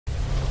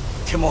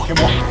天魔，天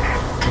魔，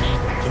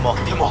天魔，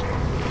天魔，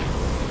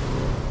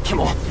天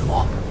魔，天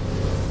魔。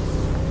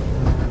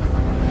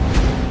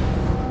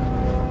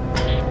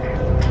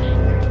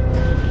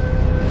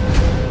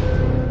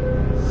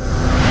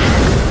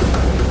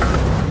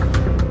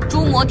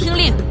诸魔听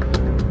令，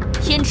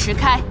天池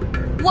开，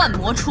万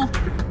魔出，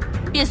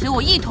便随我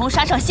一同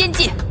杀上仙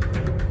界，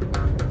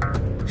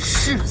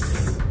誓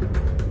死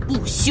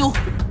不休。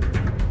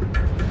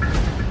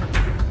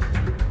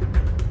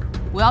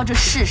我要这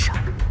世上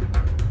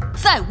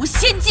再无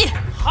仙界！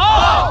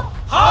好，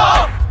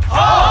好，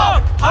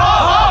好，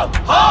好，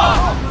好，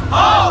好，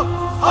好，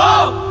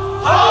好，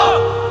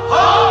好，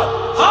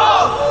好。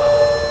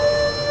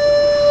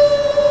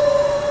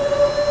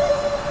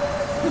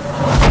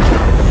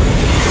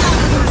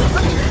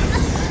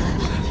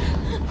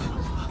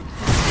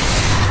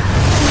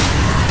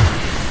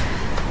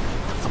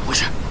怎么回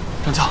事？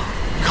张教，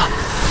你看，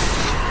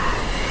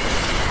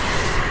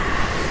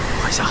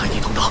快下海地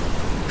通道，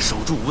守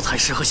住五彩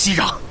石和熙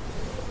壤。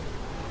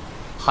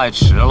太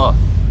迟了。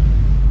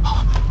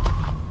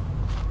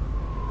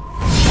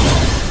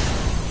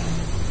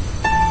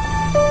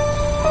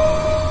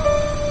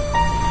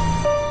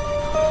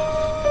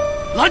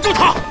拦住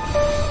他！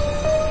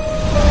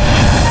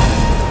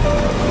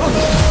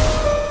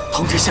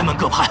通知仙门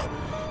各派，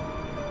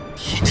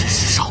天池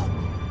石哨。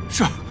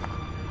是。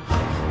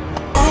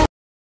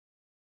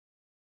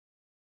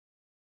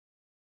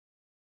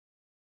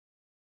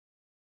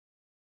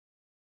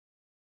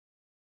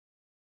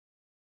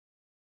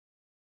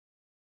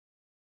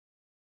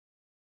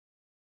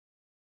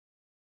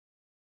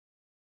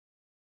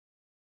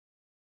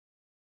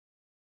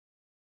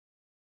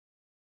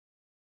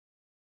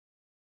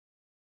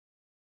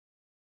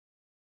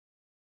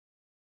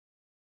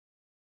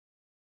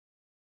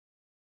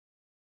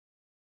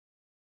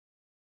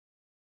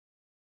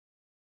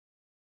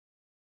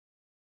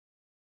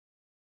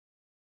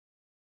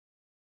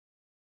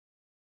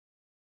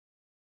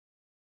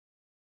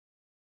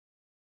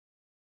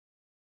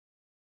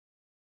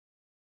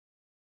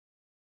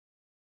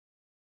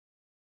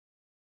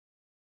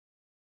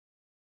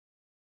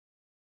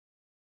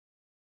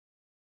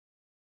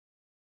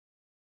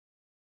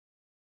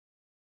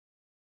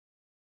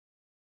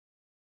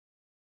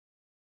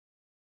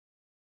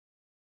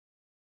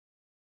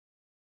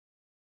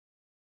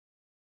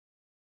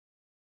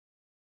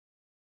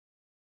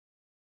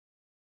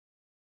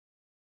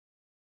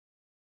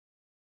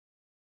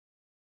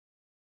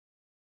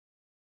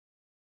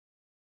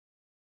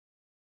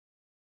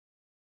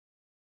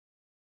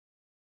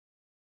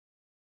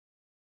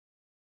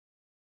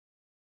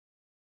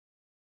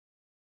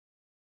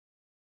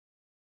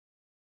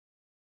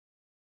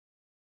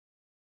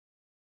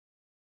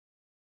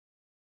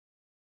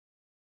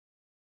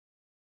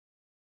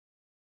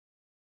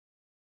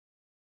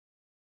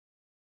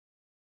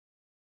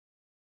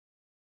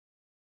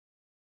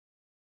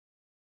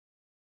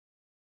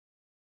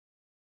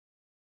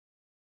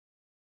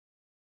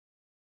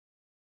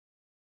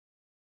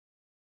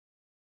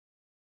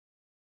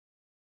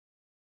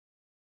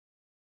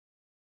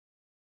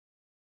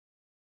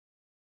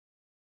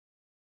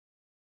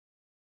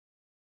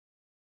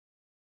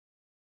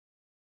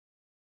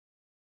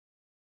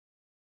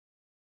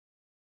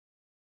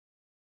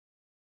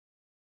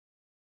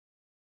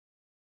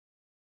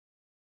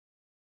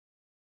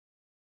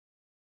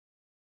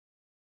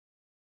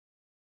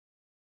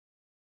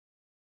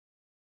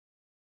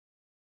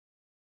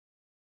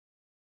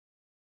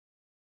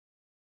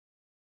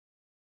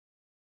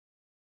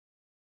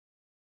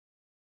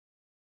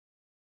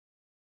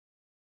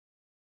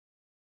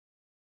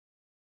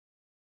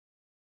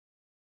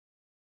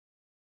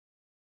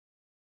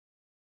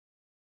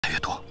越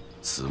多，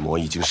此魔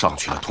已经上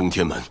去了通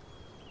天门，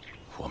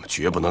我们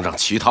绝不能让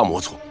其他魔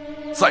族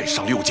再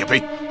上六界碑。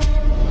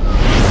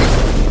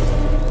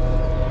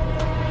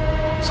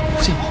怎么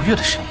不见王月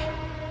的身影？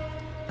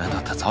难道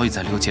他早已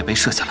在六界碑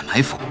设下了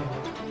埋伏？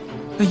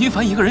那殷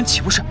凡一个人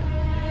岂不是？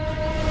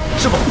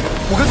师傅，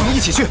我跟你们一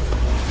起去。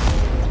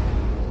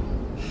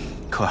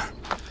可儿，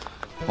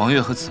王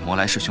月和紫魔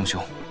来势汹汹，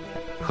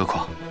何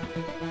况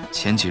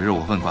前几日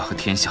我问卦和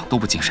天象都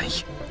不尽人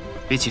意，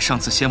比起上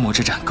次仙魔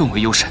之战更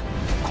为忧神。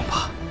恐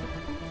怕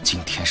今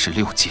天是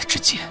六界之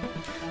劫，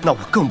那我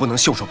更不能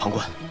袖手旁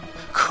观。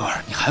可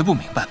儿，你还不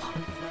明白吗？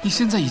你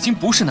现在已经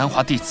不是南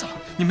华弟子了，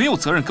你没有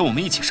责任跟我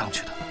们一起上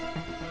去的。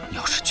你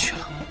要是去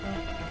了，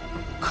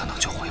可能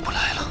就回不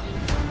来了。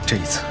这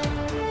一次，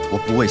我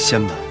不为仙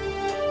门，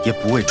也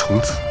不为重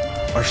子，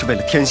而是为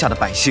了天下的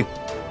百姓。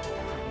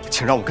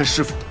请让我跟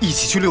师父一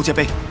起去六界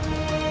碑。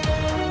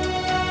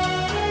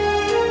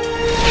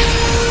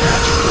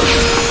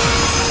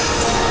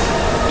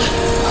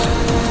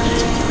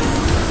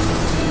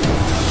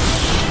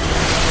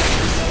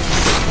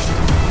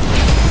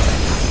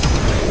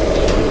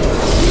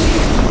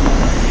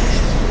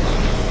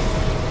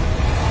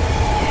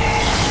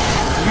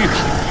预感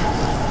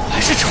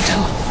还是成真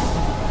了。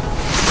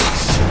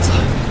现在，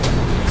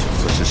就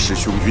算是师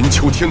兄云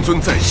丘天尊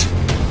在世，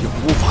也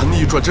无法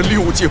逆转这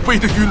六界碑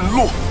的陨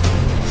落。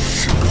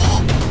是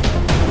我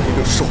没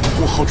能守护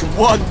做好这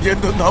万年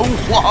的南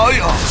华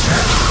呀！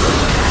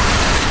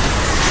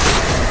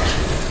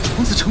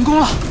虫子成功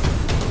了。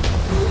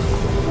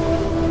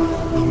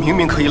你明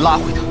明可以拉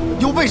回他，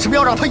又为什么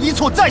要让他一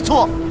错再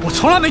错？我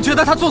从来没觉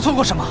得他做错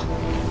过什么，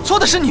错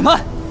的是你们。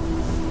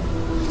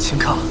秦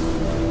康，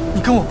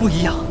你跟我不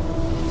一样，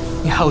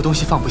你还有东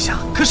西放不下，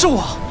可是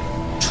我，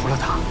除了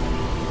他，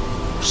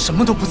什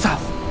么都不在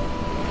乎。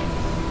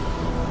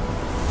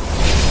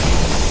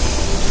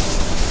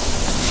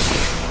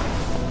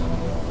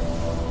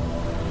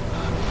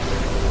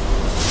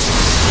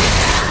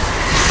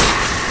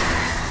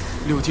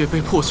六界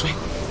被破碎，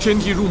天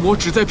地入魔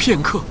只在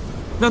片刻，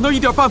难道一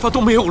点办法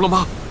都没有了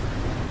吗？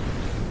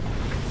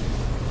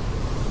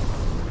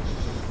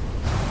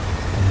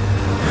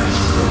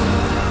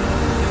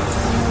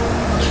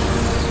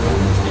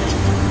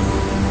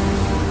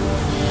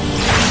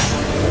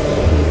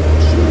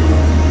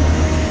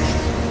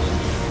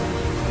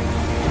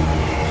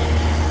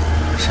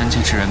山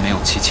界之人没有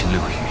七情六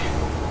欲，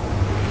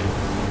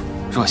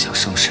若想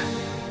生神，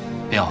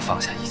便要放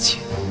下一切。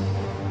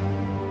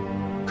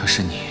可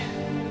是你，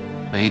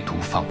唯独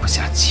放不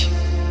下气。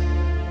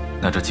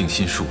那这静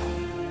心术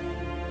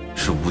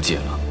是无解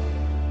了。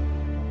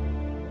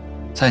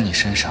在你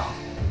身上，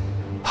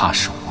怕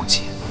是无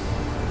解。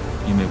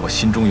因为我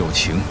心中有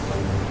情，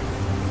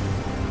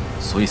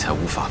所以才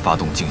无法发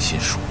动静心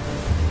术。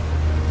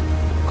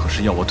可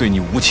是要我对你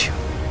无情，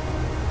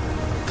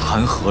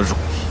谈何容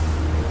易？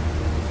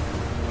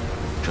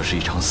这是一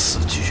场死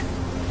局。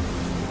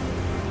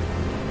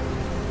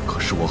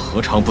可是我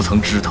何尝不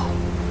曾知道？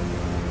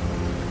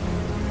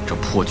这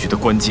破局的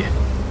关键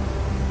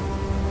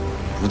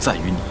不在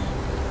于你，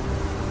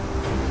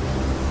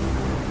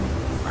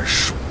而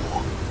是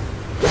我。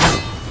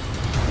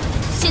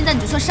现在你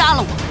就算杀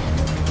了我，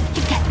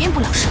也改变不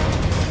了什么。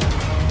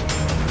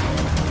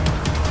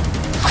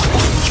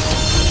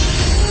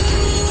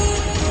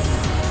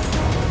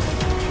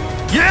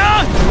叶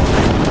安。